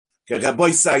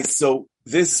So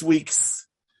this week's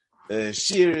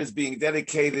shir is being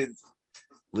dedicated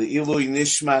Le'ilui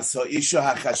Nishmas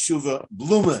Ha'isha HaChashuva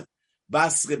Bluma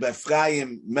Bas Reb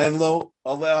Ephraim Menlo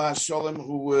Aleh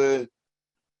HaSholem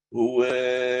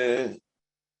whose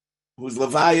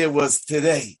levaya was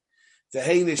today.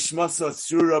 Tehei Nishmasa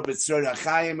Tzura B'Tzur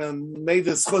HaChaim, and may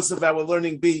the schus of our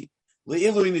learning be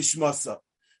Le'ilui Nishmasa.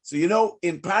 So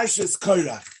in Parshas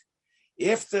Korach,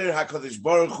 after HaKadosh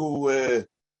Baruch Hu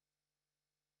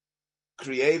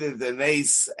created the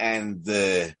nace and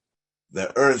the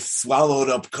earth swallowed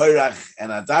up Korach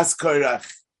and Adas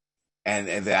Korach and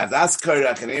the Adas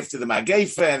Korach, and after the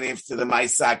Magefa and after the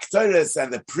Maisak Torres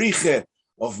and the Priche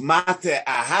of Mate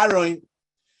Aharon.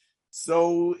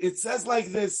 So it says like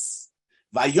this: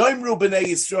 Vayoimru b'nei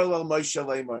Yisrael al Moshe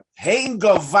Leimer, Hein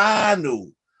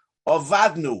Govanu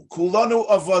Ovadnu Kulonu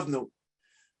Avodnu.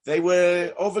 They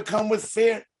were overcome with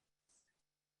fear.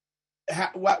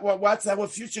 What's our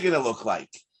future going to look like?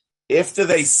 After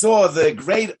they saw the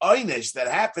great oynish that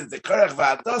happened to Korach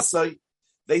v'Adosai,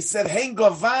 they said, Hein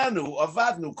Govanu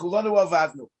Avadnu Kulonu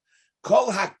Avadnu.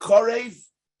 Kol hakorev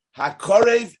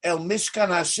el Mishkan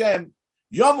Hashem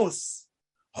Yomus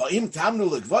ha'im tamnu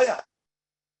l'gvoya.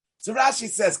 So Rashi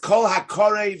says, Kol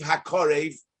hakorev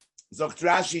Zokt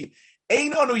Rashi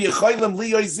ein onu yechoylem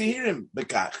liyoy zihirim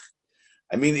bekach.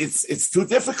 I mean, it's too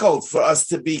difficult for us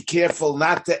to be careful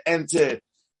not to enter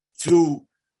too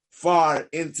far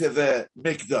into the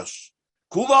mikdash.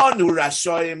 Kulanu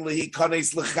rashoyim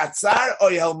lihikones lechatzar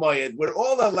oyel moed. We're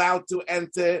all allowed to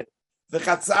enter the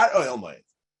chatzar oyel moed.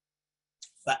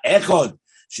 Va'echod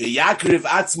sheyakriv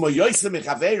atzmo yoyse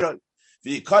mechaveron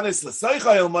v'yikones lesoich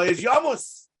oyel moed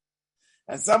yomus.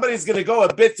 And somebody's going to go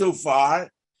a bit too far,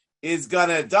 is going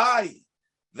to die.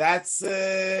 That's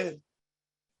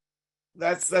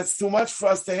too much for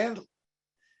us to handle.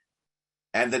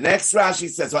 And the next Rashi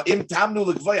says,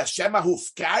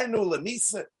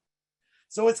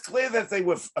 so it's clear that they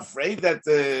were afraid that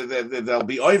they'll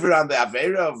be over on the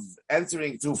Avera of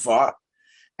entering too far.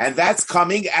 And that's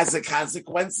coming as a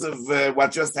consequence of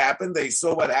what just happened. They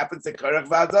saw what happened to Korach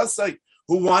v'Adosai,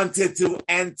 who wanted to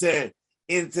enter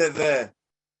into the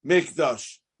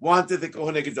Mikdash, wanted the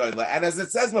Kohane Gedoyla. And as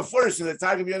it says Mefurish in the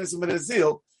Targum Yonis and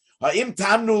Menazil, Ha'im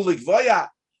tamnu l'gvoya,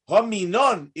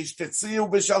 ha'minon ishtetziu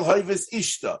b'shal hoives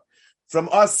ishta. From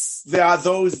us, there are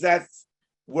those that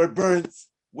were burnt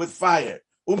with fire.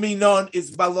 Uminon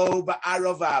is balo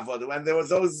ba'arov avodu. And there were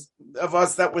those of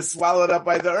us that were swallowed up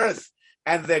by the earth,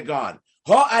 and they're gone.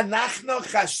 Ha'anachno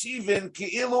chashivin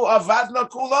ki'ilu avadno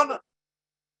kulona.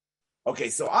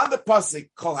 Okay, so on the pasuk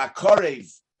called Hakorev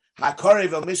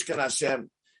el Mishkan Hashem, it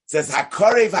says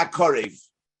Hakorev.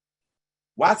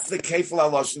 What's the Kefil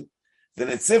Aloshin? The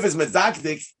Netziv is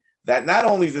medakdik that not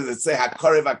only does it say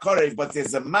Hakorev, but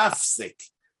there's a mafsik,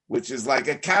 which is like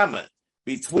a comma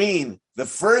between the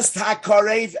first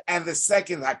Hakorev and the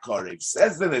second Hakorev.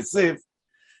 Says the Netziv,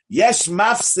 Yesh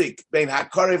mafsik bein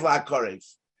Hakorev laHakorev.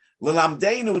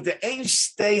 L'lamdeinu de'ein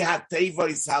shtei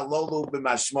hatevois halolu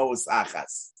b'mashmos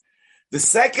achas. The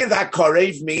second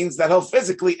Hakorev means that he'll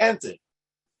physically enter.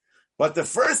 But the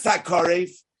first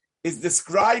Hakorev is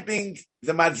describing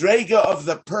the madrega of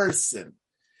the person.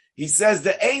 He says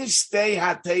the ein shtei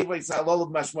hatevois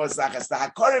halolu b'mashmos achas. The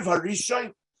Hakorev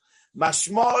harishon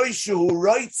mashmoi shehu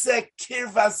roitze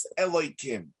kirvas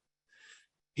eloikim.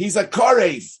 He's a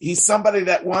korev. He's somebody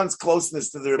that wants closeness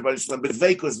to the Rebbeinu Shalom.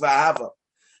 B'dveikus v'ahava.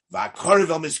 V'hakorev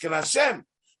el Mishkan Hashem.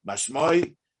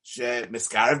 Mashmoi she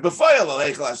miskarev b'foyel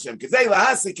aleichel Hashem. K'dei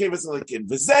lahasik kirvas eloikim.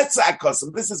 V'zeh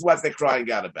tza'akosim. This is what they're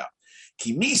crying out about.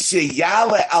 Ki mi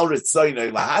sheyale al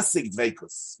ritzoynoi lahasik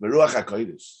dveikus. V'ruach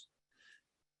HaKodesh.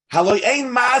 Haloi ein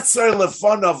ma'atzor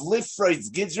lefonov lifroitz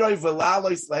gidroi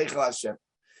v'lalois leichel Hashem.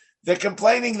 They're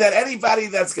complaining that anybody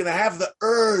that's going to have the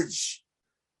urge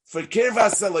for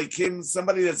kirvas elokim,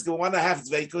 somebody that's going to want to have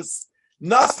dveikus,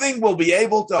 nothing will be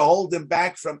able to hold him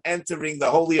back from entering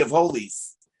the Holy of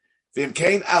Holies.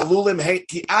 V'imkein alulim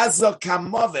ki azo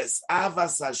kamoves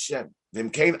avas Hashem.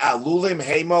 V'imkein alulim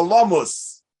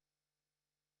heimolomus.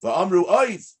 V'amru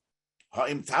oiv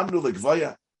ha'im tamnu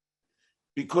l'gvoya.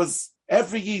 Because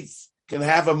every Yid can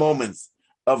have a moment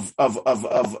of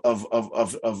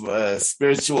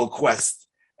spiritual quest,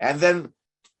 and then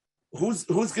who's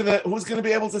gonna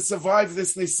be able to survive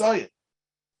this nisayah?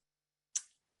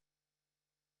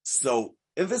 So,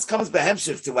 and this comes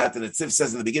behemshich to what the Netziv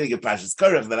says in the beginning of Parshas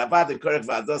Korach, that Avad and Korach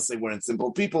v'Adosai weren't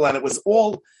simple people, and it was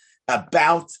all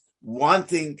about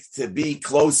wanting to be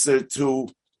closer to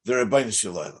the Rebbeinu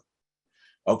Shalom.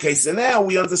 Okay, so now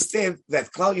we understand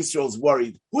that Klal Yisrael is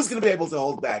worried who's going to be able to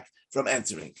hold back from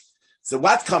entering. So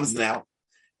what comes now?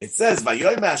 It says,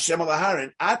 "Vayoyme Hashem al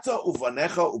Aharon, Ata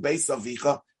uvanecha ubeis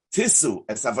avicha tisu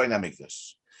es avoyin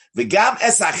hamikdash, v'gam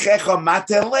es achecha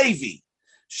mate Levi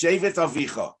shevet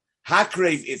avicha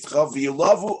hakrev itcha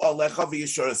v'yilavu alecha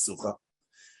v'yishoresucha,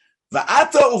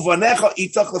 v'ata uvanecha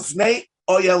itach lefnei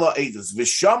oyel ha'edus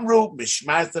v'shamru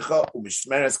mishmartecha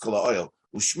u'mishmeres kol ha'oyel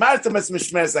u'shmartem es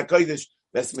mishmeres hakodesh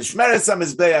v'es mishmeres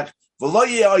hamizbeach v'lo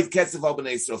ye'oid ketzev al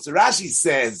b'nei Yisrael." So Rashi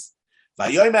says,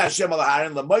 "Vayoyme Hashem al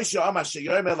Aharon leMoshe Amar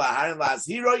sheyoyme laHaron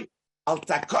laazhiroi al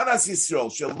takonas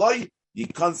Yisrael sheloi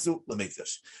yikonsu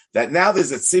lemikdash." That now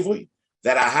there's a tzivui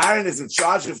that Aharon is in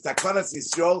charge of takonas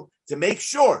Yisrael to make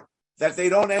sure that they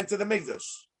don't enter the mikdash.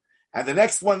 And the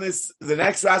next one is the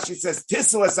next Rashi says,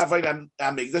 "Tisu es avoyin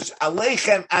hamikdash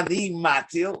aleichem ani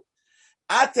matil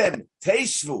atem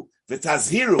teishvu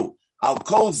v'tazhiru al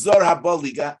kol zor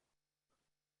haboliga."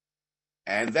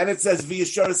 And then it says,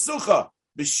 "V'yishoresucha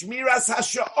b'shmiras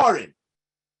hasha'orim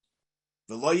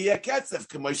v'lo yeh ketzev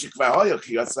k'moy shekvar hoyo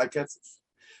chiyotz ha'ketzev."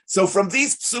 So from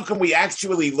these psukim, we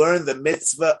actually learn the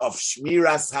mitzvah of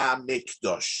shmiras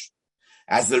ha'mikdosh.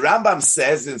 As the Rambam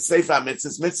says in Sefer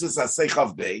HaMitzvos, Mitzvos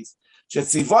HaSeichav Beis,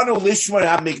 shetzivonu lishmor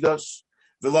ha'mikdosh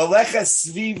v'lo leches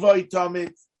svivoi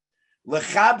tomit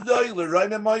lechabdoi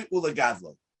l'roimemoy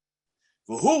u'legadloi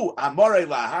v'hu amorei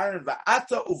la'aharon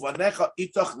v'ata uvanecha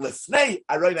itoch lefnei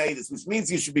aroin ha'edus, which means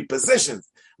you should be positioned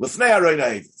lefnei aroin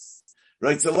ha'edus.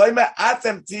 Right, so loime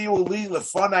atem tiyu li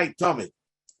lefonai tomit.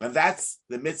 And that's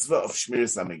the mitzvah of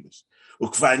Shmiras HaMikdash.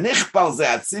 Ukvar nichpal ze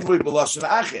atzivui b'loshen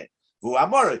acher, v'hu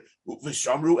amorei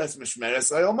v'shamru es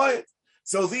mishmeres hayol moed.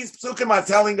 So these psukim are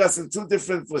telling us in two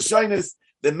different lashonis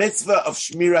the mitzvah of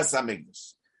Shmiras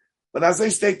HaMikdash. But as I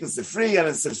state, it's a free and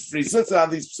it's a free zutta on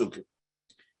these psukim.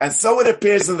 And so it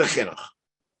appears in the Chinuch.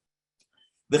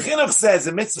 The Chinuch says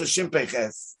in mitzvah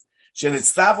Shimpeches,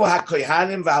 shenitztavu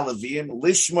hakoyhanim v'halavim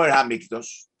lishmor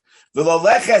hamikdosh v'lo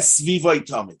leches svivoi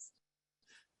tomit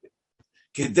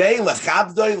kedei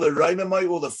lechabdoi l'roimemoy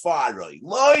u'lefaroi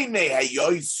loy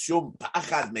mehayois shum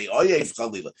pachad me'oyev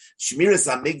chalila. Shmiras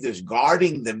hamikdash,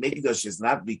 guarding the mikdash, is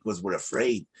not because we're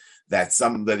afraid that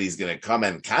somebody's going to come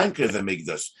and conquer the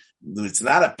mikdash. It's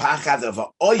not a pachad of an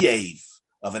oyev,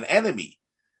 of an enemy.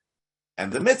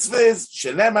 And the mitzvah is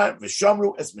shenemar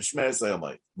v'shomru es mishmeres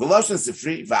hayomoy v'loshen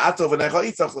sifri v'ato v'necha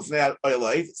itach lefnei oyel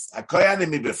ha'edus hakoyanim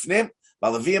mibefnim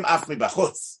v'alavim af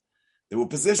mibachutz. They were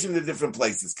positioned in different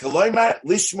places. Koloymar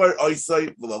lishmor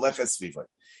oisoi v'laleches svivoi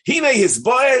hine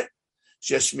hisboer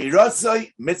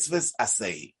sheshmirotzoi mitzvahs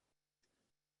asei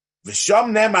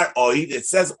v'shom nemar oid. It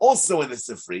says also in the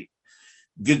sifri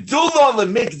gedulo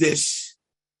lemikdash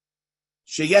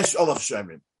sheyesh olav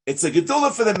shomrim. It's a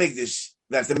gedula for the mikdash,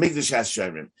 that the mikdash has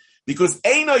shomrim, because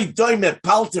einoi doime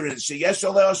palterin sheyesh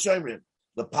oleh shomrim,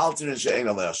 the palterin she'ein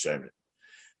oleh shomrim.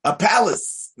 A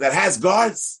palace that has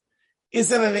guards is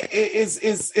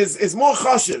more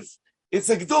choshev. It's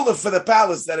a gedula for the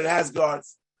palace that it has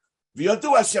guards.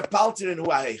 V'yodu asher palterin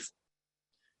hu ha'eich.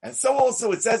 And so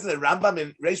also it says in the Rambam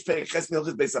in Reish Perek Ches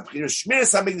Milchus Beis Abchira,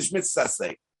 Shmiras HaMikdash mitzvah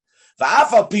asei.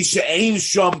 V'af al pi she'ein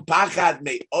shom pachad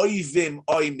me'oivim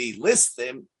oimi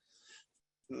listim,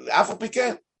 af al pi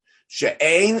ken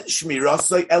she'ein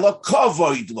shmirosoi elo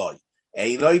kovoid loy.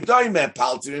 Einoi doime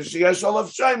palterin sheyesh olav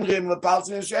shomrim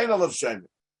lepalterin she'ein olav shomrim.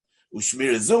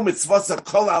 Ushmirazu mitzvot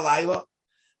kol halayla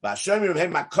v'ashomrim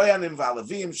hem hakoyanim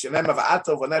v'alavim shenema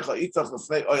v'ato v'necha itoch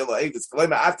lefnei oyel ha'edus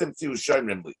k'loyma atem tiyu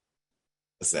shomrim li.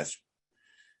 Etc.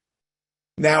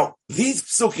 Now, these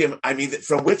psukim,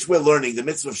 from which we're learning the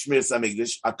mitzvah of Shmiras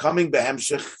HaMikdash, are coming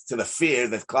behemshech to the fear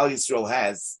that Klal Yisrael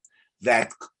has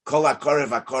that kol hakorev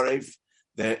hakorev,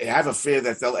 they have a fear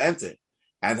that they'll enter.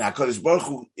 And HaKadosh Baruch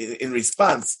Hu, in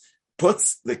response,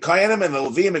 puts the Kohanim and the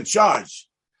Levim in charge.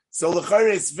 So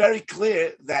l'chorah, it's very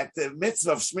clear that the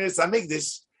mitzvah of Shmiras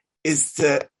HaMikdash is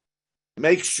to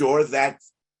make sure that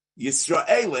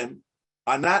Yisraelim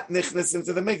are not nichnas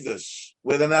into the Mikdash,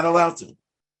 where they're not allowed to.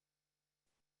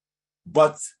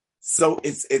 But so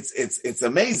it's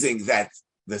amazing that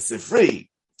the Sifri,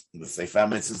 the Sefer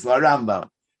HaMitzvos Rambam,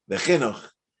 the Chinuch,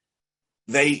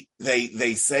 they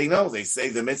say no. They say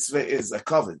the mitzvah is a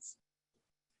covet,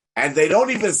 and they don't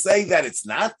even say that it's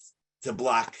not to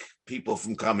block people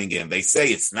from coming in. They say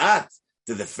it's not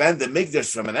to defend the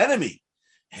Mikdash from an enemy,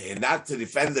 and not to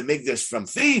defend the Mikdash from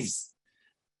thieves.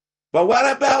 But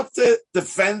what about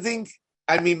defending?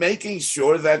 Making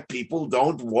sure that people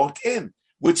don't walk in,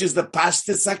 which is the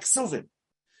Pashtus HaKsuvim.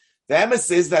 The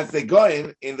emes is that they go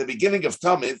in the beginning of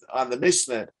Talmud on the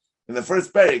Mishnah in the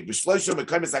first parak.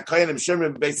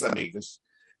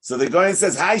 So the Goyen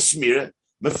says, "Hi Shmira,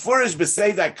 mefurish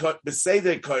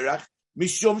b'seidei Korach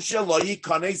mishum shelo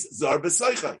yikanes zar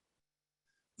b'soichai."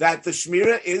 That the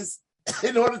Shmira is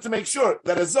in order to make sure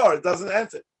that a Zor doesn't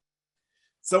enter.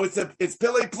 So it's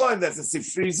Pilei Ploim, that's the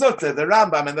Sifri Zutta, the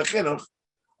Rambam, and the Chinuch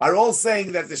are all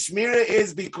saying that the Shmira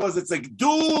is because it's a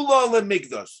Gdula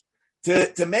LeMikdash,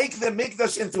 to make the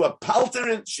Mikdash into a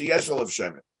palterin Sheyeshel of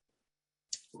Shemer.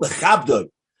 L'chabdoi,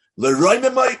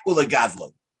 l'roimemoi,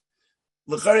 u'legadloi.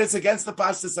 L'chari, it's against the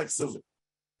Parshas Aksuvim.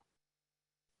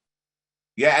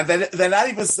 Yeah, and they're not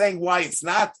even saying why it's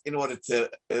not in order to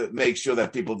make sure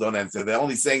that people don't enter. They're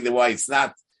only saying that why it's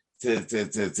not to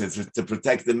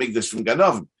protect the Mikdash from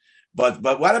Ganovim. But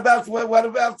what about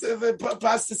the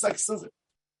Parshas Aksuvim?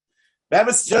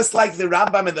 It's just like the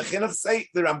Rambam and the Chinuch say.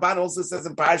 The Ramban also says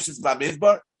in Parshas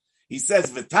Bamidbar, he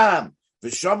says V'tam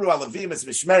v'shomru alavim es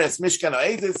mishmeres mishkan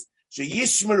ha'edis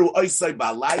sheyishmeru oisai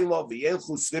ba'laylo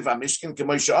v'yelchu sviv ha'mishkan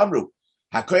k'moi she'amru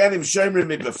hakoyanim shoymrim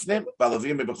mibafnim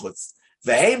v'alavim mibachutz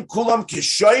v'heim kulam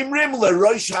kishoymrim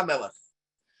l'roish ha'melech,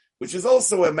 which is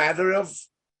also a matter of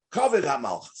kavod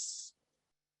ha'malchus.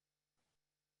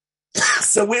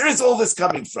 So where is all this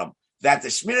coming from? That the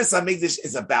Shmiras HaMikdash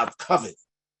is about kavod.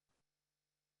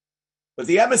 But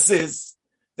the emes is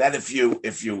that if you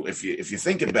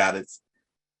think about it,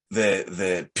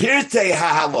 the pirtei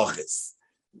ha'halachis,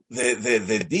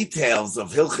 the details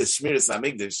of Hilchas Shmiras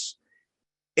HaMikdash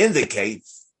indicate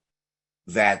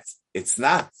that it's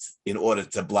not in order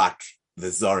to block the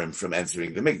Zorim from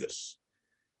entering the Mikdash.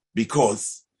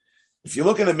 Because if you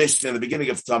look at the Mishnah in the beginning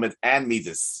of Tamid and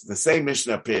Midas, the same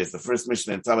Mishnah appears, the first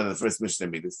Mishnah in Tamid and the first Mishnah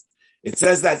in Midas. It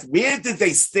says that where did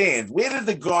they stand? Where did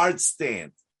the guards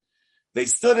stand? They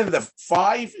stood in the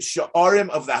 5 sha'arim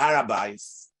of the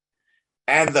Harabais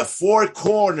and the 4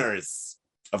 corners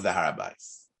of the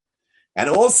Harabais. And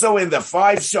also in the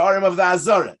 5 sha'arim of the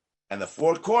Azara and the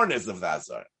 4 corners of the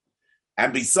Azara.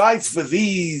 And besides for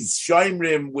these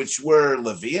Shomrim, which were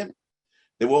Levian,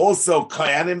 there were also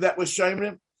Kayanim that were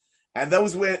Shomrim. And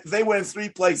they were in 3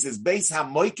 places: Beis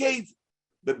HaMoiked,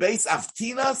 Bebeis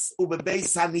Aftinas, or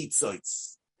Bebeis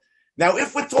HaNitzoitz. Now,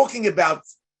 if we're talking about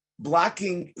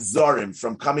blocking Zorim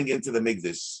from coming into the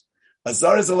Mikdash, a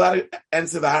Zor is allowed to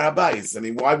enter the Harabais. I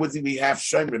mean, why would we have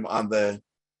Shomrim on the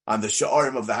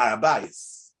Sha'arim of the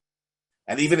Harabais?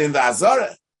 And even in the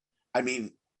Azara, I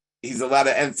mean, he's allowed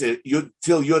to enter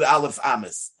till Yud Aleph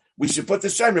Amis. We should put the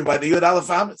Shomrim by the Yud Aleph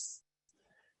Amis.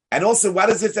 And also, what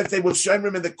is it that they will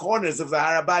Shomrim in the corners of the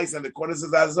Harabais and the corners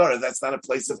of the Azara? That's not a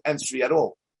place of entry at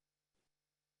all.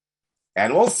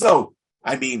 And also,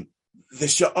 I mean, the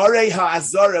Sha'arei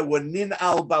HaAzara were nin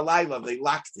al balayla, they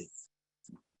locked it.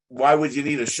 Why would you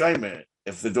need a shomer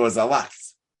if the doors are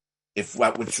locked? If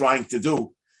what we're trying to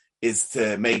do is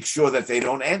to make sure that they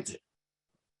don't enter.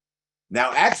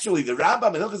 Now, actually, the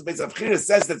Rambam in Hilchos Beis Avchira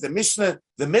says that the Mishnah,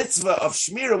 the mitzvah of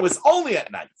Shmira was only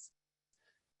at night.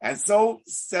 And so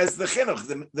says the Chinuch.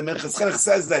 The Minchas Chinuch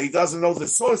says that he doesn't know the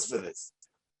source for this.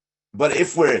 But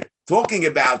if we're talking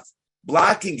about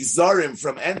blocking Zorim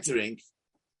from entering,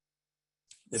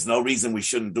 there's no reason we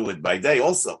shouldn't do it by day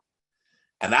also.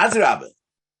 And Adrabah,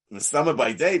 in the summer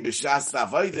by day, b'shas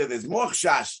avodah, there's more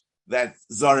chash that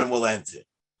Zorim will enter.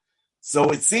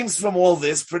 So it seems from all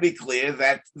this pretty clear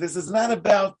that this is not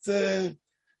about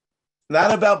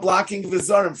blocking the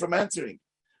Zorim from entering.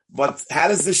 But how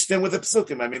does this stem with the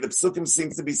Psukim? I mean, the Psukim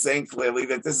seem to be saying clearly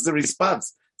that this is a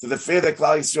response to the fear that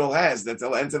Klal Yisrael has that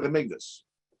they'll enter the Mikdash.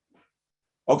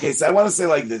 Okay, so I want to say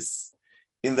like this.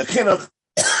 In the Chinuch,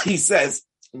 he says,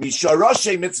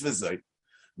 Misharoshe mitzvah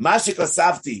mashik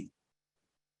asavti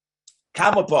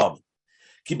kamapov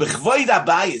ki bechvoid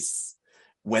abayis,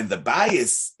 when the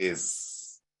bias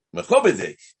is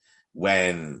mechobedik,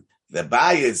 when the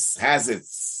bias has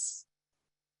its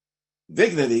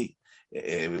dignity,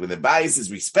 when the bias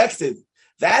is respected,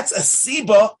 that's a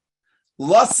siba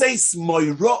loses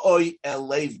moiroi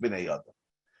elev b'nei adam.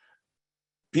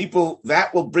 People,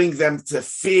 that will bring them to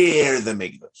fear the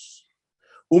Mikdash.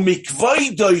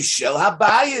 Umikvoidoi shel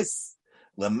habayis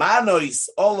lemanois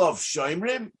olav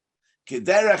shoimrim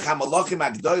kederach hamalokim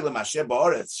agdoylem asher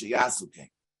ba'oretz sheyasu ken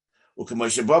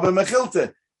ukemoshe bo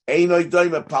b'mechilta einoi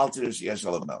doime palter sheyesh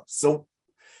olav melech. So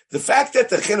the fact that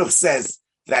the Chinuch says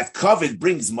that kavod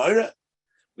brings moira,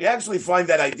 we actually find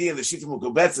that idea in the Shita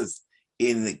Mukubetzes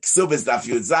in the Ksubas Daf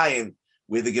Yud Zayin,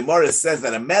 where the Gemara says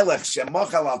that a melech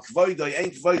shemochal al kvoidoi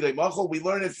ein kvoidoi mochel. We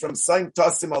learn it from Saim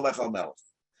Tosim Olech al Melech.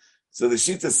 So the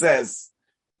Shita says,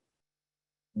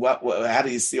 how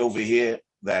do you see over here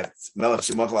that melech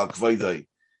shemochal al kvoidoi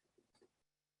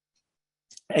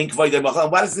ein kvoidoi mochel?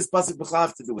 And what does this pasuk b'chal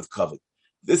have to do with kavod?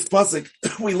 This pasuk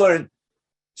we learn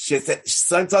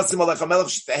Saim Tosim Olech al Melech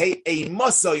shetehei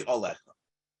eimosoi olech.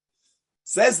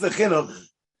 Says the Chinuch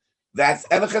that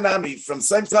Enochanami from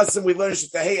Saim Tasim we learn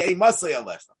Shetahei Eimasei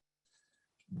Alecha.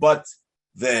 But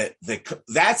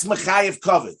that's Mechayev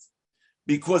covered.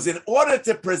 Because in order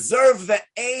to preserve the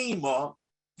Eima,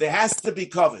 there has to be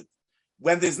covered.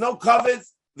 When there's no covered,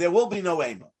 there will be no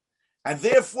Eima. And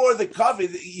therefore, the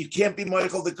covered, you can't be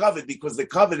moichel the covered because the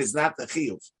covered is not the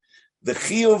chiyuv. The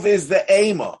chiyuv is the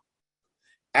Eima.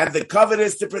 And the covered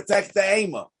is to protect the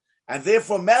Eima. And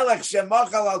therefore, Melech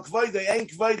shemachal al kvoidei ein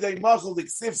kvoidei machal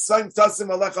diksiv soim tasim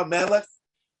alecha melech,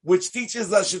 which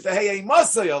teaches us shetahei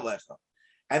eimasay alecha.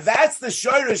 And that's the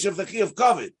shorish of the chiyuv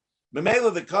covered.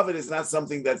 Memela, the covered is not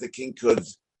something that the king could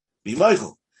be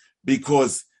moichel,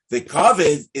 because the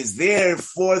covered is there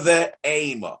for the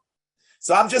Eima.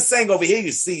 So I'm just saying over here,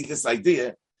 you see this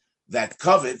idea that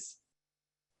covered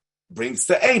brings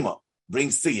to Eima,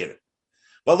 brings to Yira.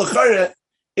 But l'chara,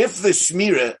 if the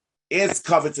Shmira is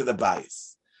covered to the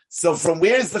bias, so from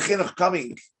where is the chinuch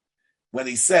coming when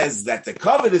he says that the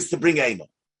covered is to bring Eima?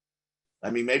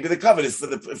 I mean, maybe the covered is for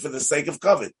the sake of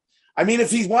covered. I mean,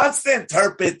 if he wants to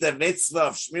interpret the mitzvah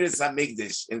of Shmiras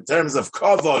HaMikdash in terms of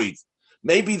kavod,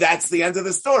 maybe that's the end of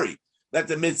the story, that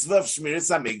the mitzvah of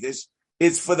Shmiras HaMikdash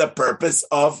is for the purpose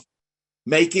of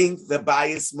making the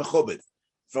bias mechubed.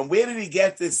 From where did he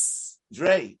get this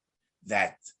dray?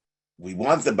 That we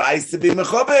want the bias to be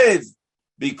mechubed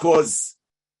because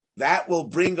that will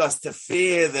bring us to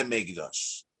fear the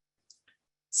Mikdash.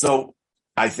 So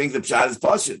I think the pshat is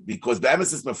pashut because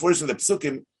Be'emes is mefurish in the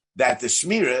psukim that the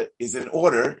shmira is in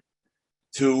order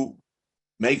to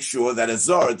make sure that a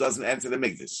zor doesn't enter the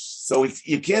Mikdash. So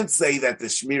you can't say that the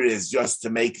shmira is just to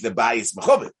make the bias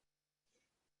mechubed.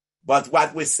 But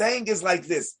what we're saying is like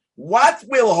this: what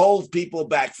will hold people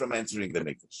back from entering the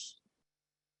Mikdash?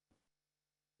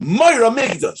 Moira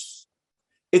Mikdash.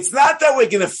 It's not that we're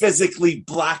going to physically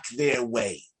block their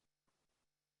way.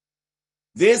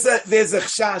 There's a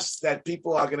chash that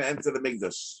people are going to enter the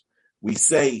Mikdash. We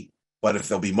say, but if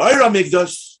there'll be Moira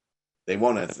Mikdash, they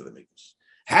won't enter the Mikdash.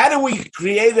 How do we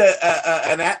create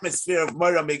an atmosphere of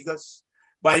Moira Mikdash?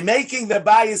 By making the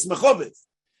bayis mechubed.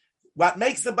 What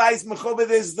makes the bayis mechubed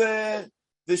is the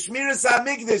Shmiras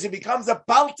HaMikdash. It becomes a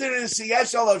palter in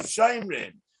Sheyeshol of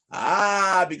Shoimrim.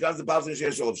 It becomes a palter in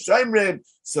Sheyeshol of Shoimrim.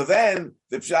 So then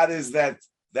the pshat is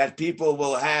that people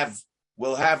will have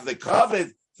the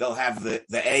covet, they'll have the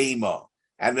Eima.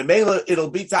 And the Mela, it'll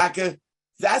be taka.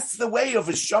 That's the way of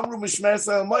a Shomru Mishmeres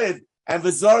HaMoed and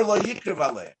V'zor Lo Yikrev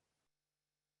Aleh.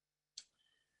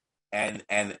 And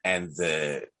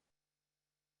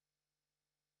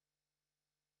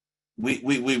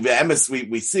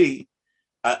we see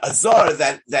a zor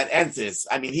that enters.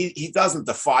 I mean, he doesn't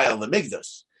defile the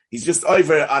Mikdash. He's just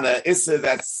over on a issa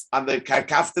that's on the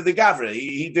kafta de gavra.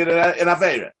 He did it in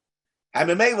avera. And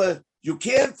Memela, you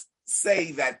can't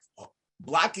say that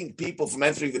blocking people from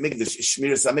entering the Mikdash is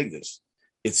shmiras hamikdash.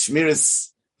 It's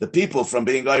shmiras the people from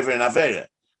being over in avera.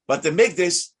 But the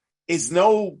Mikdash is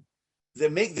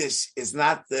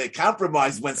not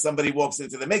compromised when somebody walks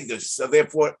into the Mikdash. So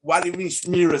therefore, what do you mean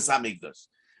shmiras hamikdash?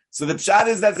 So the pshat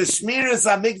is that the shmiras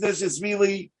hamikdash is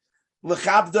really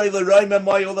l'chabdoi l'roime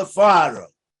moyo l'faro.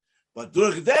 But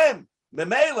durch them,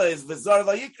 memela is v'zar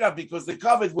la'yikra because the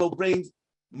covet will bring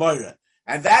moira.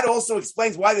 And that also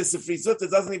explains why the Sifri Sutta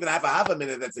doesn't even have a havam in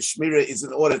it, that the shmira is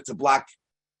in order to block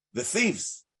the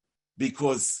thieves,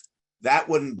 because that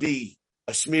wouldn't be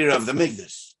a shmira of the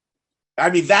Mikdash. I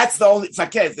mean, that's the only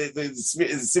faket, the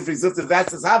Sifri Sutta,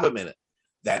 that's his havam in it,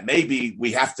 that maybe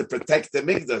we have to protect the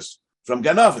Mikdash from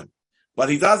Ganavim. But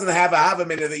he doesn't have a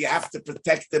havam in it that you have to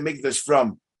protect the Mikdash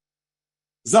from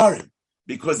Zarim,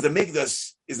 because the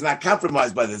Mikdash is not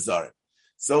compromised by the Zarim.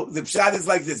 So the pshat is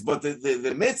like this, but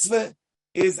the mitzvah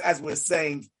is, as we're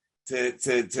saying,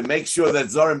 to make sure that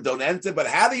Zarim don't enter. But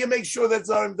how do you make sure that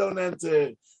Zarim don't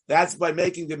enter? That's by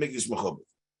making the Mikdash mechubed.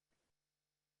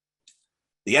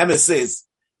 The Emes says,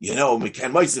 we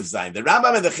can Mosif Zayin. The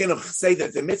Rambam and the Chinuch say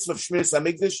that the mitzvah of Shmiras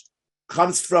HaMikdash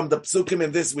comes from the psukim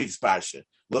in this week's parsha.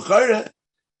 L'chora,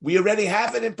 we already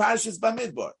have it in Parshas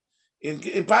Bamidbar. In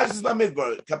Parshas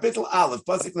Bamidbar, Kapitel Aleph,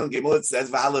 Pasuk Nun Gimel, it says,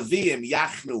 "V'halavim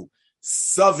yachnu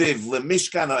saviv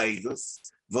lemishkan ha'edus,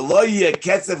 v'lo yeh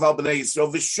ketzev al bnei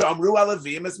Yisrael, v'shomru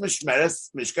halavim es mishmeres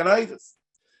mishkan ha'edus."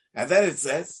 And then it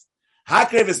says,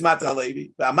 "Hakrev es mata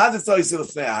halevi, v'amad es oisei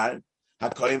l'fnei ahar,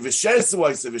 hakoyim v'sher su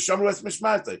oisei, v'shomru es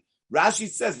mishmartei." Rashi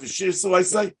says, "V'sher su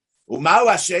oisei, u'mau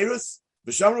asherus,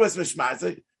 v'shomru es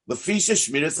mishmartei, l'fisha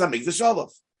shmiras hamikdash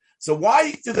olav." So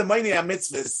why did the Meinei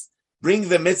HaMitzvahs bring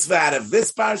the mitzvah out of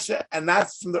this parsha and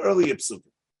not from the earlier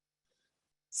psukim?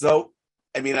 So,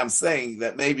 I'm saying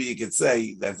that maybe you could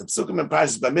say that the psukim and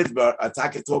Parshas Bamidbar are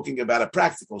talking about a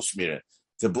practical shmirah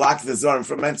to block the Zorim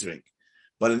from entering.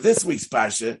 But in this week's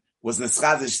parsha was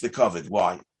neschadish the covet.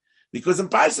 Why? Because in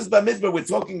Parshas Bamidbar, we're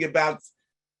talking about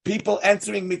people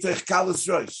entering Mitoch Kalus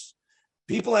Rosh.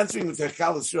 People entering Mitoch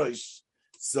Kalus Rosh,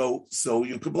 so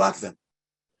you could block them.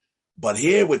 But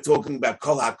here we're talking about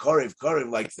Kol HaKorev,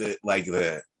 like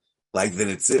the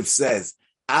Netziv says,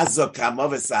 Azok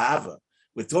HaMoves Ahava.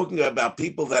 We're talking about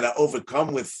people that are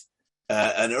overcome with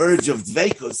an urge of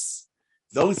dveikus.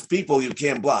 Those people you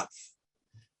can't block.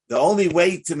 The only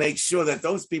way to make sure that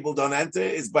those people don't enter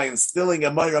is by instilling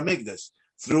a Moira Migdash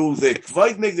through the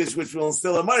Kvoid Migdash, which will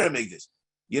instill a Moira Migdash.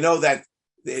 You know that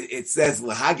it says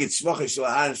L'Hagit Shvocha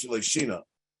Shalahan Shaloshina.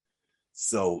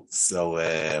 So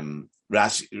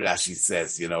Rashi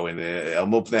says, in El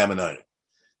Mupnei Amenorah.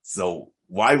 So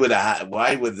why would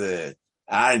the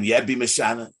Aaron yet be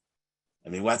Meshana? I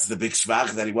mean, what's the big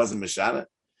shvach that he wasn't Meshana?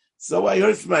 So I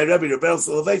heard from my Rebbe Rebel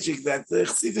Soloveitchik that the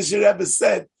Chassidish Rebbe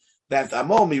said that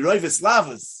Amo Miroivis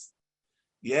Lavas,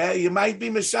 you might be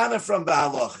Meshana from the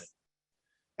halacha,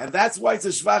 and that's why it's a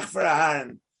shvach for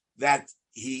Aaron that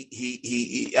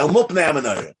he El Mupnei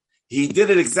Amenorah. He did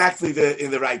it exactly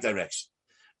in the right direction.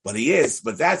 But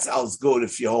that's als good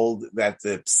if you hold that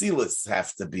the psilas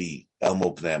have to be El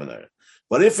Mupnei Amenorah.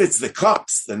 But if it's the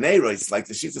cups, the neiros, like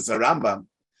the Shittas HaRambam,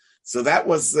 so that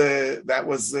was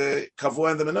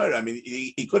kavua in the menorah. I mean,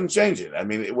 he couldn't change it. I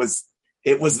mean, it was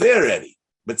there already.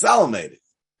 But Tzal made it.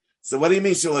 So what do you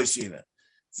mean shaloshina?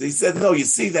 So he said, no. You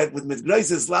see that with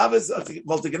mitgroises lavas,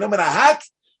 voltigenom and a hak,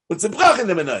 with some brach in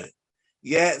the menorah.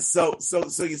 Yeah. So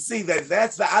you see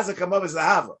that's the azakamovas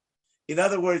ahava. In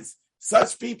other words,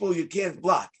 such people you can't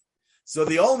block. So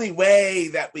the only way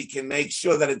that we can make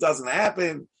sure that it doesn't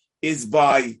happen is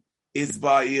by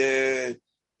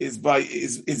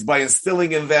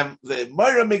instilling in them the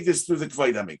Moira Migdash through the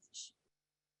Kvoid HaMikdash.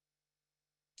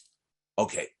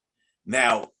 Okay,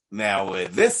 now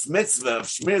this mitzvah of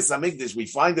Shmiras HaMikdash, we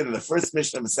find it in the first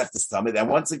Mishnah Masechtas Tamid, and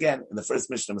once again in the first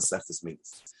Mishnah Masechtas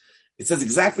Midas. It says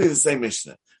exactly the same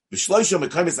Mishnah. B'shloisho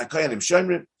mekaymis hakayanim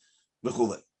shomrim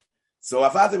v'chulei. So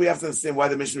after we have to understand why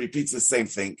the Mishnah repeats the same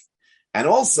thing, and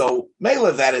also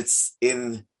Mela that it's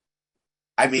in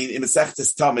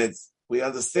Masechtas Tamid. We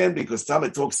understand because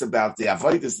Tamid talks about the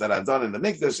avodas that are done in the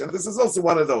Mikdash, and this is also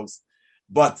one of those.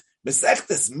 But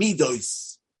Masechtas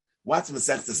Midos, what's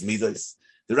Masechtas Midos?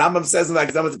 The Rambam says in the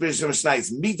Akdamat Pirshei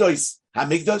Mishnayis, Midos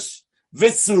HaMikdash,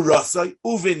 Vitzu Rosai,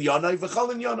 Uvin Yonai,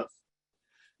 V'cholin Yonai.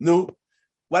 No,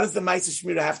 what does the Ma'aseh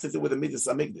Shmira have to do with the Midos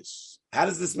HaMikdash? How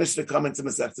does this Mishnah come into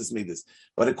Masechtas Midos?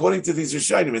 But according to these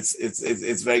Rishonim,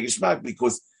 it's very geschmack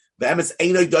because the Emes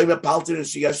Einoi Doime Paltir and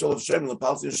Sheyesh Olav Shomer,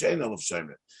 Paltir and Shein Olav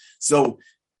Shomer. So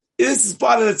this is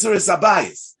part of the Tzuras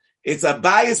Abayis. It's a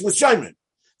bias with Shomer.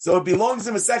 So it belongs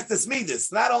in Masechtas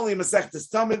Midas, not only Masechtas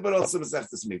Tamid, but also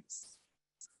Masechtas Midas.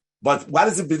 But what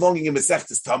is it belonging in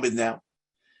Masechtas Tamid now?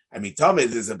 I mean,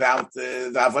 Tamid is about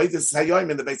the Avodas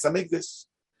Hayoim in the Beis Hamikdash.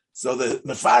 So the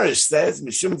Mefarish says,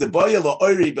 Mishum de Boya lo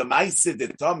Oiri b'Maisid de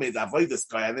Tamid Avodas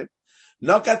Koyanim,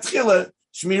 Nokat Chila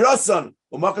Shmirason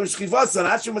u'Makam Shchivason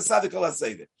Asher Masadik Al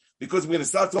HaSeder. Because we're going to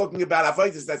start talking about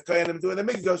avodas that Koyanim do in the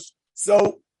Mikdash,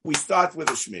 so we start with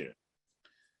a Shmira.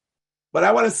 But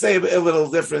I want to say a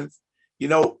little different.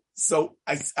 So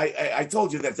I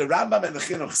told you that the Rambam and the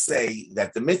Chinuch say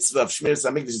that the mitzvah of Shmiras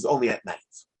HaMikdash is only at night.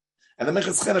 And the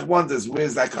Mechas Chinuch wonders, where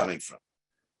is that coming from?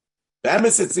 The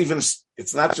Emes,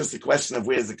 it's not just a question of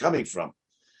where is it coming from,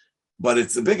 but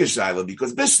it's a bigger shaila,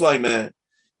 because Bishloime,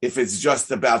 if it's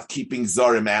just about keeping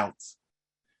Zorim out,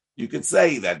 you could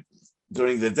say that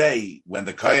during the day, when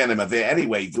the Koyanim are there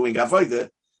anyway doing Avodah,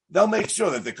 they'll make sure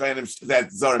that that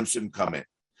Zorim shouldn't come in.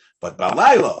 But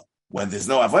Balayla, when there's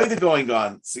no Avodah going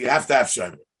on, so you have to have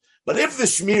Shomer. But if the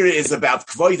Shmira is about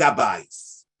Kvoid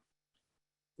HaBayis,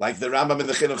 like the Rambam and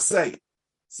the Chinuch say,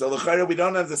 so l'chayra we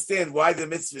don't understand why the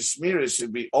mitzvah Shmira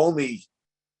should be only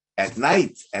at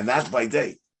night and not by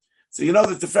day. So the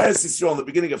Tiferes Yisrael in the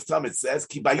beginning of Tamid says,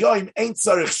 Ki bayoim ain't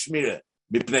tzarich Shmira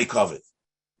mipnei kovid.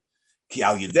 Ki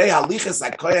al yidei halichas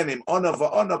hakoyanim ona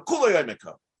va'ona kulo yoim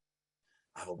ekov.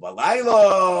 Aval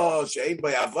balaylo she'ein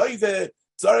by avodah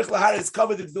tzarich lahar is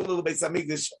covered in the Beis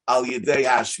Hamikdash al yidei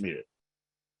hashmira.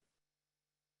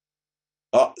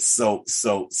 So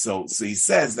he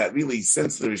says that really,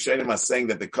 since the Rishonim are saying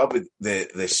that the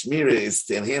Shmira is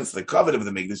to enhance the covet of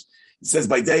the Mikdash, he says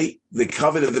by day, the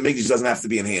covet of the Mikdash doesn't have to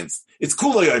be enhanced. It's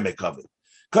Kula Yoyme covet.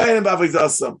 Kayanim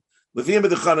B'Avodah Leviyim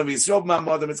B'Dechanim Yisrael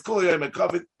B'Ma'amodim, it's Kula Yoyme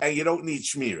covet, and you don't need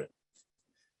Shmira.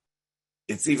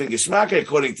 It's even Geshmaka,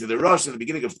 according to the Rosh in the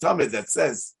beginning of Tamid, that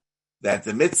says that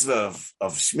the mitzvah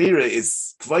of Shmira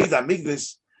is Kvoid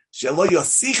HaMikdash, Shelo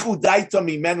Yosichu Daito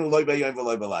Mimenu Loi B'Yoyim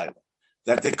V'Loi B'Layla.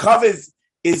 That the covet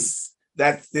is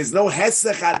that there's no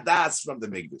hesech hadas from the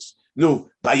Mikdash. No,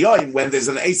 by Yom, when there's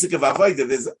an Asik of Avodah,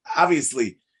 there's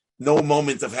obviously no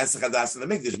moment of Hesach Hadas in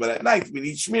the Mikdash, but at night we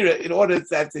need Shmira in order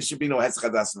that there should be no Hesach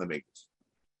Hadas in the Mikdash.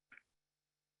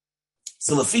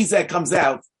 So Lefizah comes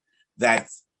out that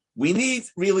we need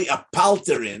really a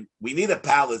palterin, we need a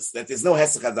palace that there's no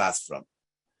Hesach Hadas from.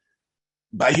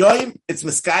 By Yom, it's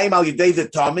Miskayim al Yidei the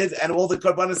Tamid and all the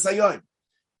Korbanos Hayom.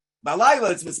 By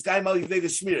Laila, it's Miskayim al Yidei the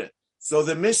Shmira. So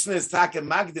the Mishnah is Takem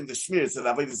Magdim the Shmira to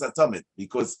the Avodas HaTamid,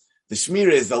 because the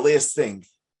Shmira is the last thing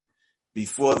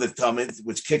before the Tamid,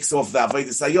 which kicks off the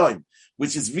Avodas Hayom,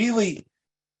 which is really,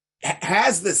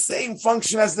 has the same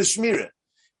function as the Shmira.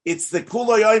 It's the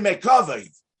Kuloyoy Mekavod.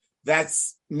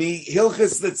 That's mi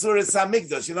Hilchis the Tzuras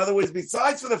HaMikdash. In other words,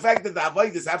 besides for the fact that the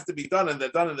Avodas have to be done and they're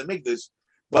done in the Mikdash,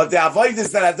 but the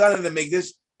Avodas that are done in the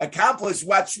Mikdash accomplish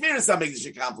what Shmiras HaMikdash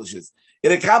accomplishes.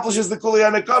 It accomplishes the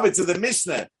Kuloyoy Mekavod. So the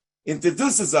Mishnah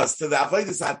introduces us to the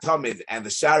Avodas HaTamid and the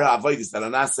Shara Avodas that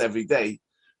are nasa every day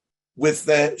with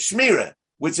the Shmira,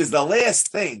 which is the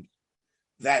last thing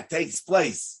that takes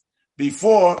place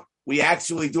before we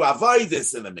actually do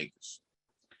Avodas in the Mikdash.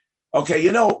 Okay,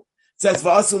 it says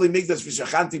V'asuli Mikdash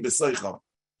v'shachanti b'soicham.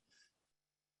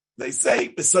 They say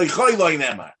b'soichoi lo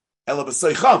yinemar, ela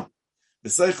b'soicham.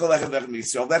 B'soichol lechem lechem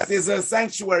Yisrael. That there's a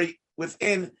sanctuary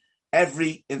within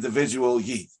every individual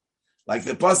Yid. Like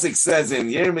the Pasuk says in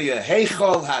Yirmiyah,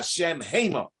 Heichol Hashem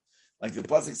Heima. Like the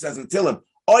Pasuk says in Tillim,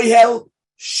 Oyhel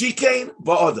Shikein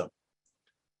Ba'odam.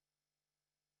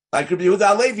 Like Rabbi Yehuda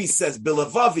Halevi says,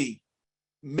 Bilavavi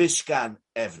Mishkan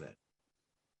Evne.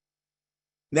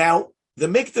 Now, the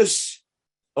Mikdash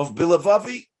of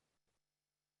Bilavavi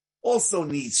also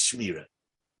needs Shmira.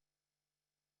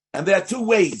 And there are two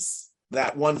ways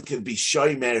that one can be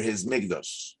shomer his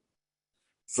Mikdash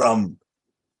from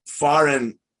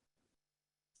foreign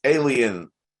alien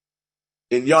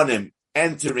inyanim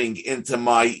entering into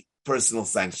my personal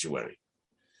sanctuary.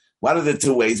 What are the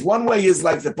two ways? One way is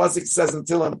like the pasuk says in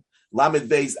Tillim, Lamed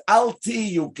Beis, Alti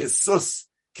yu kesus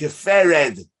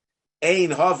kefered ein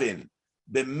hovin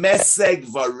b'meseg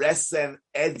varesen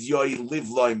edyoy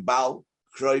livloim bal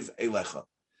kroiv elecha.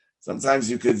 Sometimes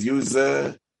you could use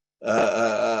a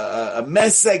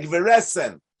meseg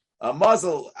varesen, a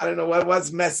muzzle. I don't know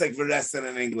what's meseg varesen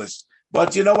in English.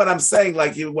 But you know what I'm saying,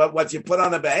 like what you put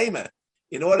on a behemoth,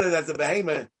 in order that the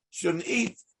behemoth shouldn't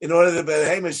eat, in order that the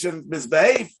behemoth shouldn't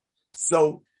misbehave.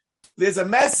 So there's a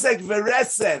mesek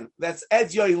veresen, that's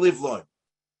edyoy livloin.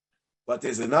 But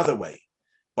there's another way.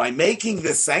 By making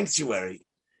the sanctuary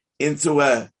into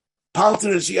a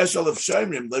palter and shieshol of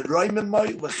shomrim,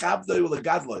 l'roimimoy, l'chabdoy,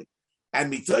 l'gadloy,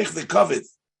 and mitoich the kovid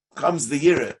comes the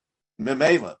yira,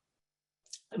 memela.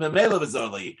 Memela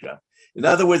v'zor l'yikra. In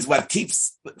other words, what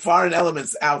keeps foreign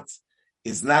elements out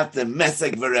is not the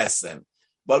mesek veresen,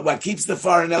 but what keeps the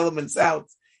foreign elements out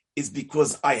is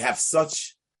because I have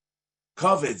such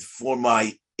covet for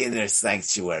my inner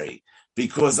sanctuary,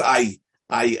 because I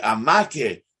am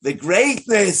makir the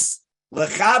greatness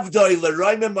lechavdoi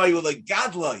leroimemay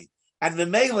legadloi, and the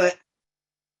mele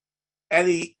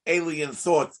any alien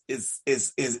thought is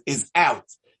out.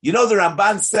 The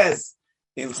Ramban says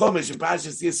in Chumash and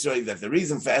Parshas Yisrael that the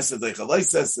reason for Esed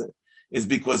Loisase is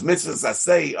because mitzvahs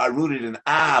asay are rooted in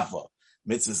Ava.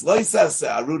 Mitzvahs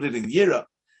Loisase are rooted in Yira.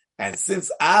 And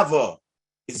since Ava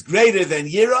is greater than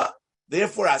Yira,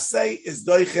 therefore asay is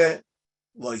Doiche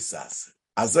Loisase.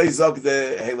 Azay Zog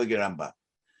the Heilige Rambam.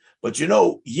 But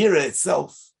Yira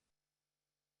itself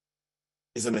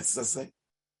is a mitzvah asay.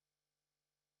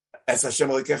 Es Hashem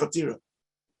Alekechotira.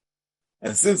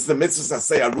 And since the mitzvahs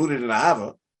asay are rooted in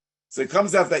Ava, so it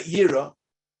comes out that Yira,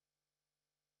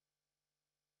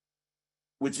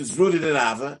 which is rooted in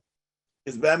Ava,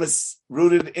 is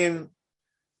rooted in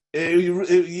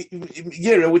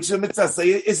Yira, which is a mitzvah,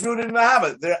 is rooted in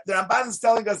Ava. The Ramban is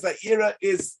telling us that Yira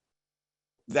is,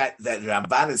 that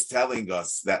Ramban is telling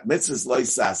us that mitzvahs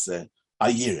loisase are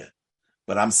Yira.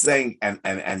 But I'm saying, and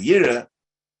Yira,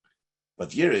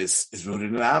 but Yira is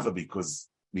rooted in Ava because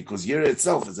Yira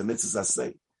itself is a mitzvah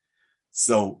asay.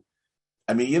 So,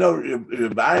 Rabbi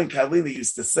Aaron Karlina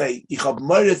used to say, "Ich hab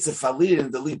moire zu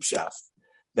verlieren the Liebschaft."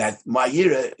 That my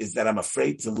yira is that I'm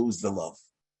afraid to lose the love.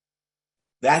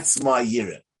 That's my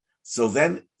yira. So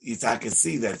then you can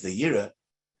see that the yira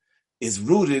is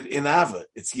rooted in Ava.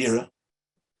 It's yira,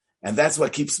 and that's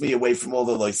what keeps me away from all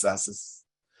the loisasas.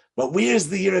 But where's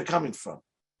the yira coming from?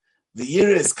 The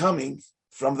yira is coming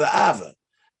from the Ava,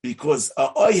 because a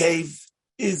oyhev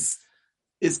is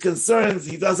concerned.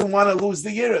 He doesn't want to lose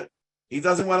the yira. He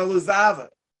doesn't want to lose the Ava.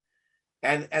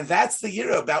 And that's the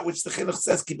yira about which the Chinuch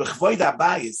says, Ki b'chvoid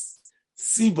habayis,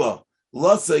 siba,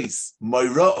 loseis,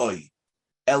 moiroi,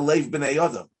 el leiv b'nei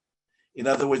Adam. In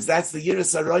other words, that's the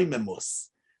Yiras Haroimemus,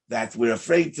 that we're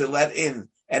afraid to let in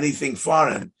anything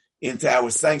foreign into our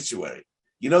sanctuary.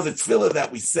 You know, the tefillah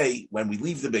that we say when we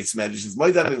leave the Beis Medrash is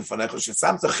Moidan Lefanecha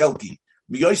Shesamta Chelki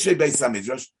Miyoshvei Beis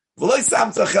Hamidrash V'Lo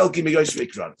Samta Chelki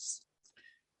Miyoshvei Kronos,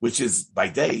 which is by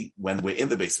day when we're in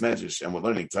the Beis Medrash and we're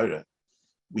learning Torah.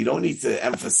 We don't need to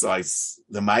emphasize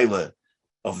the Maila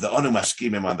of the Onu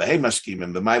Mashkimim on the Heim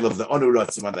Mashkimim, the Maila of the Onu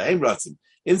Ratzim on the Heim Ratzim.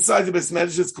 Inside the Beis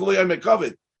Medrash is Kulei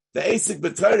Mekovid. The Asik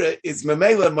B'Torah is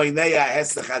Memela Moineya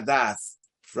Hesach Hadas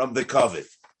from the Kovid.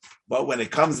 But when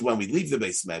we leave the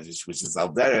Beis Medrash, which is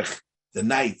Al Derech, the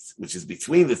night, which is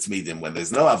between the Tzmidim, when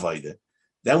there's no Avodah,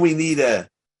 then we need a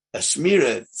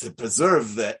Shmira to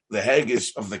preserve the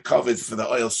Hergish of the Kovid for the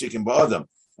oil Shikim Ba'adam.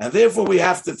 And therefore we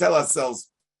have to tell ourselves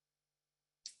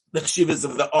the Chshivas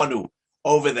of the Onu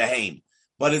over the Haim.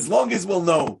 But as long as we'll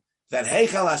know that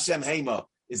Heichal Hashem Heima,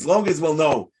 as long as we'll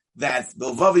know that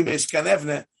Bilvavi Mishkan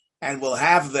Evne, and we'll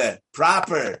have the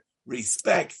proper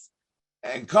respect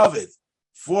and Kovid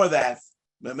for that,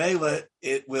 Memela,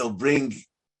 it will bring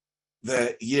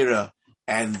the Yira,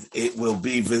 and it will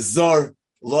be Vizor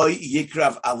Loi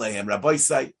Yikrav Aleim. Rabbi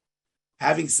Say,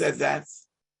 having said that,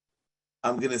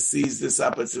 I'm going to seize this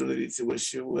opportunity to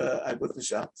wish you a good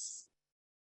Shabbos.